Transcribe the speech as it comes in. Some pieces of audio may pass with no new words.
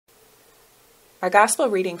Our Gospel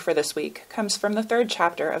reading for this week comes from the 3rd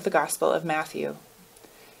chapter of the Gospel of Matthew.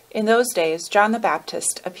 In those days, John the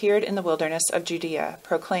Baptist appeared in the wilderness of Judea,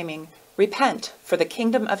 proclaiming, "Repent, for the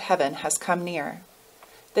kingdom of heaven has come near."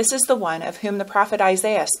 This is the one of whom the prophet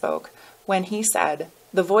Isaiah spoke, when he said,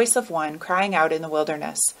 "The voice of one crying out in the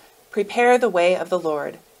wilderness, Prepare the way of the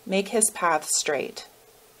Lord, make his paths straight."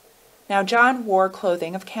 Now John wore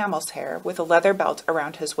clothing of camel's hair with a leather belt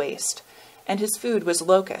around his waist, and his food was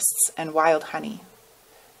locusts and wild honey.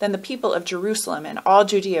 Then the people of Jerusalem and all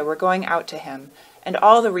Judea were going out to him, and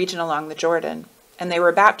all the region along the Jordan, and they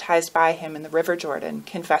were baptized by him in the river Jordan,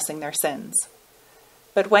 confessing their sins.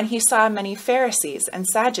 But when he saw many Pharisees and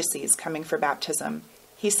Sadducees coming for baptism,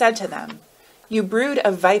 he said to them, "You brood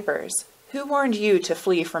of vipers, who warned you to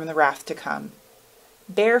flee from the wrath to come?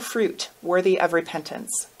 Bear fruit worthy of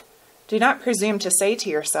repentance. Do not presume to say to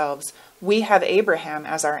yourselves, 'We have Abraham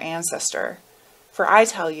as our ancestor.' For I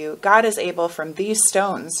tell you, God is able from these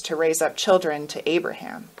stones to raise up children to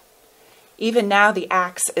Abraham. Even now the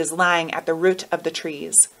axe is lying at the root of the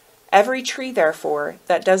trees. Every tree, therefore,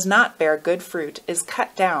 that does not bear good fruit is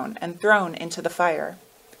cut down and thrown into the fire.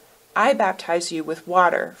 I baptize you with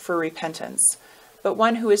water for repentance, but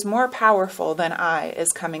one who is more powerful than I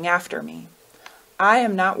is coming after me. I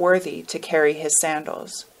am not worthy to carry his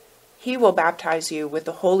sandals. He will baptize you with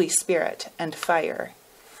the Holy Spirit and fire.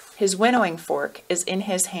 His winnowing fork is in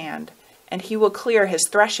his hand, and he will clear his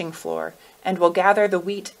threshing floor and will gather the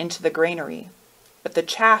wheat into the granary, but the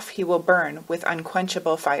chaff he will burn with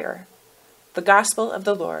unquenchable fire." The Gospel of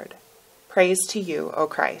the Lord. Praise to you, O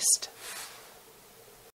Christ.